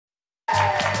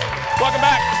Welcome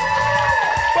back.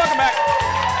 Welcome back.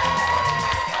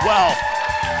 Well,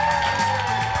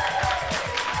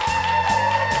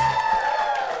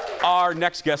 our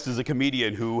next guest is a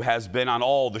comedian who has been on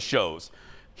all the shows.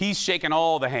 He's shaken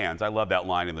all the hands. I love that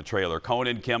line in the trailer.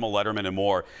 Conan, Kimmel, Letterman, and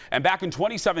more. And back in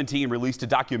 2017, released a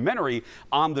documentary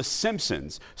on The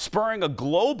Simpsons, spurring a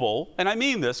global, and I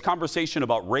mean this, conversation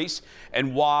about race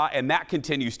and why, and that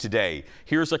continues today.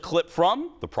 Here's a clip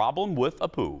from The Problem with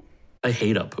Apu. I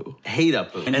hate Apu. Hate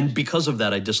Apu. And because of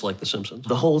that, I dislike The Simpsons.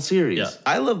 The whole series. Yeah.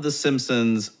 I love The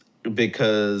Simpsons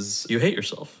because... You hate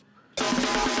yourself.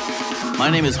 My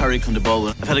name is Kondabolu.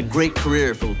 I've had a great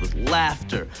career filled with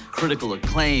laughter, critical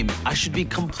acclaim. I should be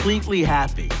completely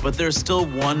happy, but there's still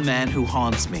one man who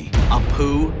haunts me.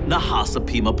 Apu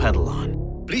Nahasapima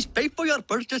Pedalon. Please pay for your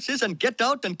purchases and get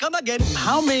out and come again.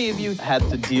 How many of you had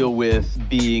to deal with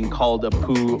being called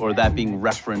Apu or that being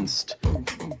referenced?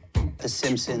 The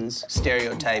Simpsons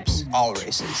stereotypes all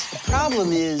races. The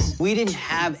problem is we didn't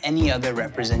have any other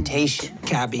representation.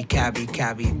 Cabby, cabby,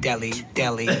 cabby, deli,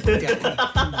 deli, deli.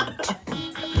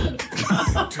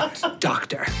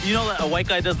 Doctor. You know that a white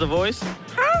guy does the voice?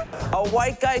 A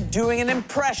white guy doing an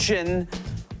impression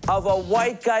of a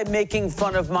white guy making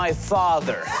fun of my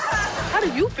father. How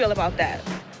do you feel about that?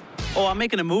 Oh, I'm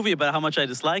making a movie about how much I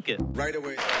dislike it. Right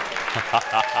away.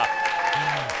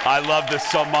 I love this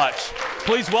so much.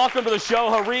 Please welcome to the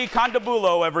show, Hari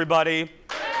Kondabolu, everybody.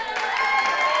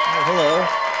 Oh, hello.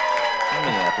 I'm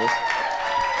Minneapolis.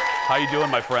 How you doing,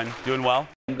 my friend? Doing well?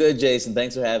 I'm good, Jason.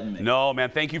 Thanks for having me. No,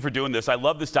 man, thank you for doing this. I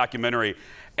love this documentary.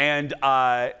 And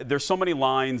there's so many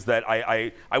lines that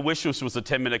I wish this was a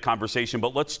 10-minute conversation,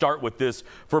 but let's start with this.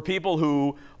 For people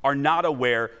who are not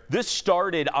aware, this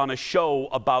started on a show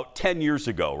about 10 years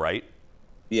ago, right?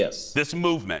 Yes. This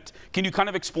movement. Can you kind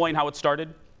of explain how it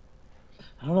started?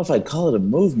 I don't know if I'd call it a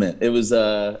movement. It was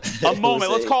a moment.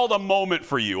 Let's call it a moment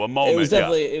for you. A moment. It was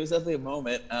definitely a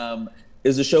moment. It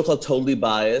was a show called Totally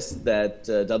Biased that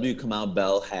W. Kamau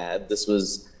Bell had. This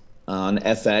was on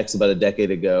FX about a decade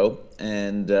ago,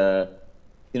 and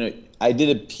you know, I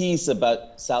did a piece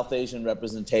about South Asian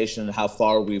representation and how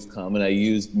far we've come, and I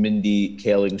used Mindy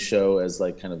Kaling's show as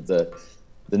like kind of the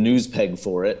news peg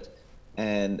for it.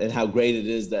 And how great it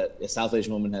is that a South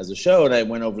Asian woman has a show. And I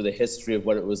went over the history of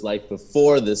what it was like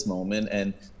before this moment.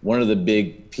 And one of the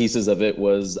big pieces of it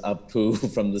was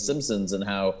Apu from The Simpsons and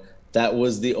how that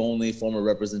was the only form of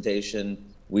representation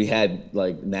we had,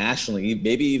 like nationally,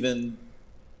 maybe even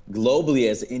globally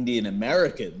as Indian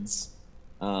Americans,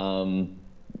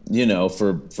 you know,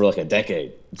 for like a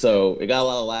decade. So it got a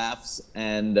lot of laughs.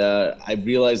 And I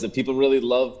realized that people really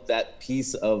loved that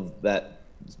piece of that,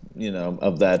 you know,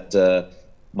 of that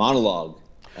monologue,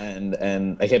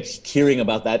 and I kept hearing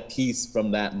about that piece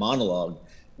from that monologue,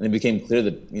 and it became clear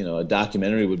that, you know, a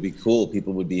documentary would be cool.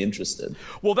 People would be interested.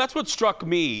 Well, that's what struck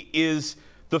me is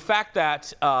the fact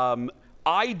that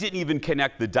I didn't even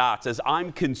connect the dots as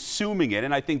I'm consuming it,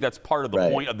 and I think that's part of the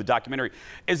point of the documentary.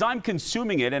 As I'm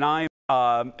consuming it, and I'm,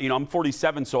 you know, I'm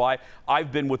 47, so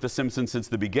I've been with The Simpsons since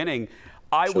the beginning.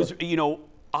 I was, you know,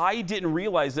 I didn't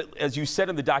realize that, as you said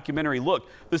in the documentary, look,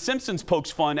 The Simpsons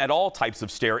pokes fun at all types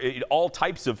of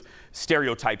stereotypes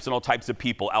and all types of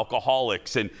people,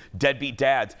 alcoholics and deadbeat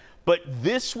dads. But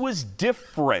this was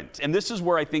different, and this is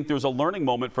where I think there's a learning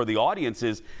moment for the audience.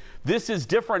 Is this is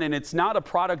different, and it's not a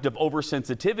product of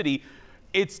oversensitivity.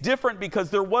 It's different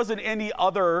because there wasn't any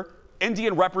other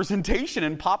Indian representation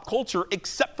in pop culture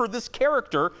except for this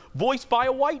character voiced by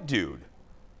a white dude.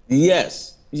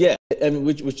 Yes. Yeah, I mean,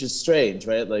 which is strange,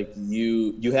 right? Like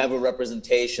you have a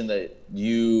representation that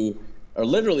you are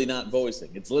literally not voicing.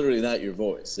 It's literally not your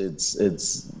voice.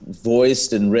 It's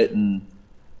voiced and written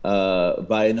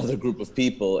by another group of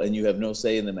people, and you have no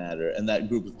say in the matter. And that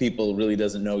group of people really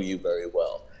doesn't know you very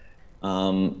well.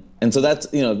 And so that's,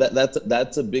 you know,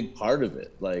 that's a big part of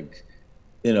it. Like,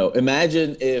 you know,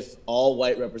 imagine if all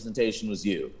white representation was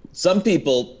you. Some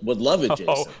people would love it,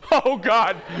 Jason. Oh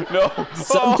God, no.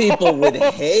 Some people would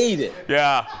hate it.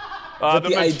 Yeah. But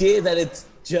the idea that it's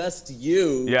just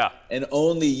you and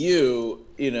only you,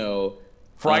 you know,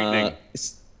 frightening.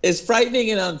 Is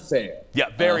frightening and unfair. Yeah,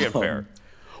 very unfair.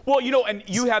 Well, you know, and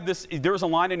you have this, there's a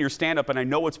line in your stand-up, and I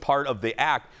know it's part of the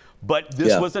act, but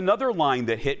this was another line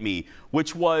that hit me,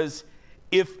 which was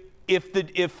oh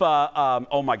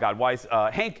my God, why is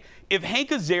if Hank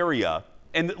Azaria,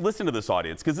 and listen to this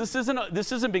audience, because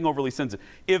this isn't being overly sensitive.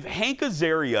 If Hank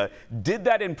Azaria did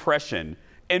that impression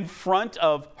in front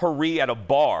of Hari at a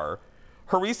bar,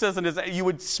 Hari says you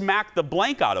would smack the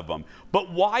blank out of him.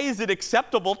 But why is it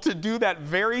acceptable to do that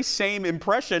very same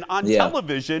impression on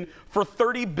television for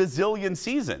 30 bazillion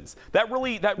seasons? That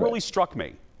really struck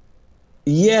me.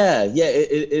 Yeah,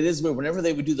 it is weird. Whenever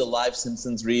they would do the live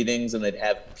Simpsons readings and they'd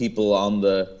have people on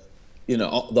the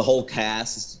whole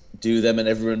cast do them, and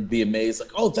everyone would be amazed,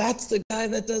 like, oh, that's the guy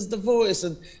that does the voice,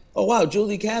 and oh wow,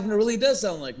 Julie Kavner really does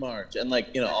sound like Marge, and like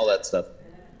all that stuff.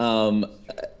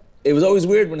 It was always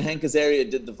weird when Hank Azaria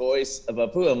did the voice of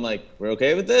Apu. I'm like, we're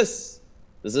okay with this.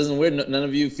 This isn't weird. None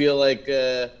of you feel like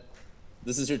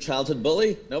this is your childhood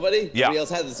bully? Nobody? Yeah. Nobody else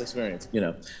had this experience,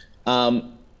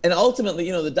 And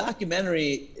ultimately, the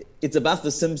documentary, it's about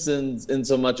The Simpsons in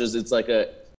so much as it's like a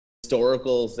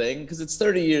historical thing, because it's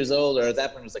 30 years old, or at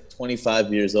that point it was like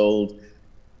 25 years old.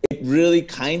 It really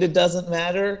kind of doesn't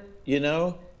matter,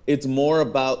 It's more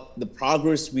about the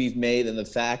progress we've made and the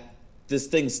fact this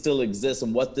thing still exists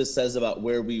and what this says about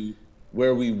where we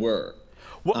were,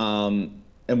 and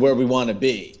where we want to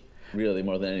be, really,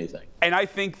 more than anything. And I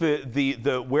think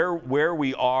the where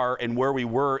we are and where we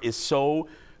were is so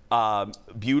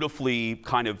beautifully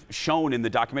kind of shown in the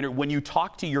documentary. When you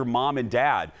talk to your mom and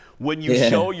dad, when you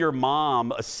show your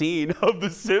mom a scene of The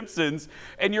Simpsons,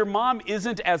 and your mom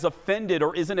isn't as offended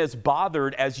or isn't as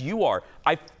bothered as you are,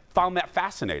 I found that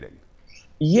fascinating.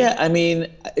 Yeah, I mean,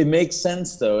 it makes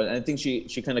sense though, and I think she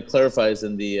kind of clarifies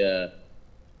in the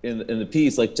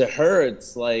piece. Like, to her,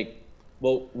 it's like,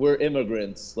 well, we're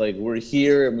immigrants. Like, we're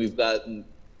here, and we've gotten,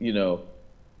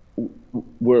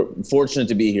 we're fortunate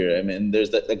to be here. I mean, there's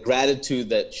the gratitude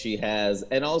that she has,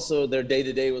 and also their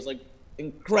day-to-day was like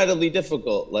incredibly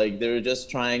difficult. Like, they were just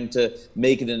trying to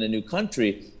make it in a new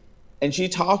country. And she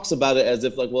talks about it as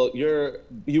if, like, well,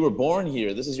 you were born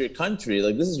here. This is your country.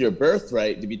 Like, this is your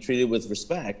birthright to be treated with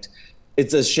respect.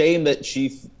 It's a shame that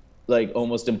she, like,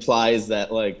 almost implies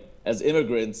that, like, as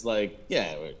immigrants, like,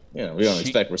 yeah, we don't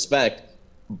expect respect.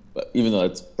 But even though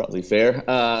it's probably fair,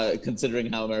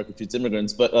 considering how America treats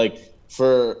immigrants. But like,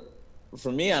 for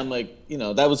me, I'm like,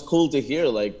 that was cool to hear.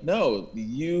 Like, no,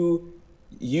 you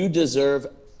deserve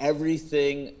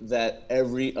everything that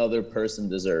every other person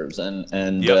deserves, and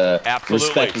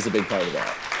respect is a big part of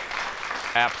that.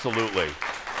 Absolutely.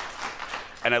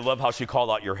 And I love how she called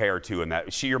out your hair too, and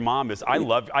that your mom is. I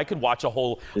could watch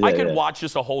watch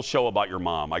just a whole show about your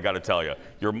mom. I got to tell you,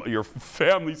 your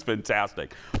family's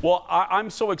fantastic. Well,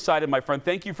 I'm so excited, my friend.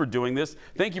 Thank you for doing this.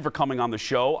 Thank you for coming on the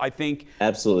show. I think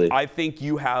absolutely. I think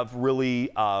you have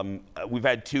really. We've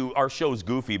had our show's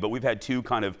goofy, but we've had two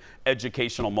kind of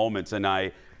educational moments, and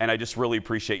I just really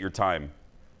appreciate your time.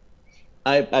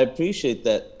 I appreciate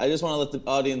that. I just want to let the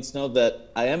audience know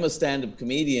that I am a stand-up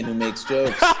comedian who makes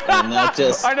jokes. I'm not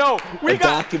just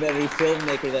documentary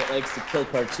filmmaker that likes to kill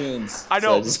cartoons. I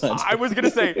know. So I was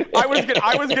gonna say I was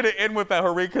gonna end with that,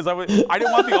 Hari, because I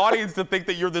didn't want the audience to think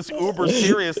that you're this uber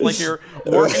serious, like you're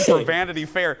working for Vanity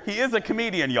Fair. He is a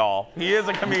comedian, y'all. He is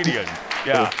a comedian.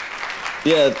 Yeah.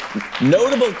 Yeah.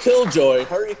 Notable killjoy,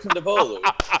 Hari Kondabolu.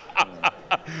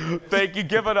 Thank you.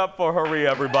 Give it up for Hari,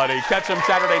 everybody. Catch him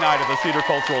Saturday night at the Cedar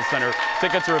Cultural Center.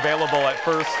 Tickets are available at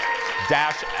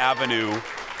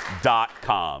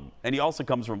first-avenue.com. And he also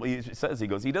comes from, he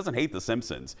doesn't hate The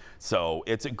Simpsons. So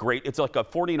it's like a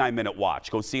 49-minute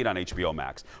watch. Go see it on HBO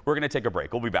Max. We're going to take a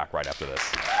break. We'll be back right after this.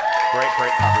 Great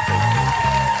conversation.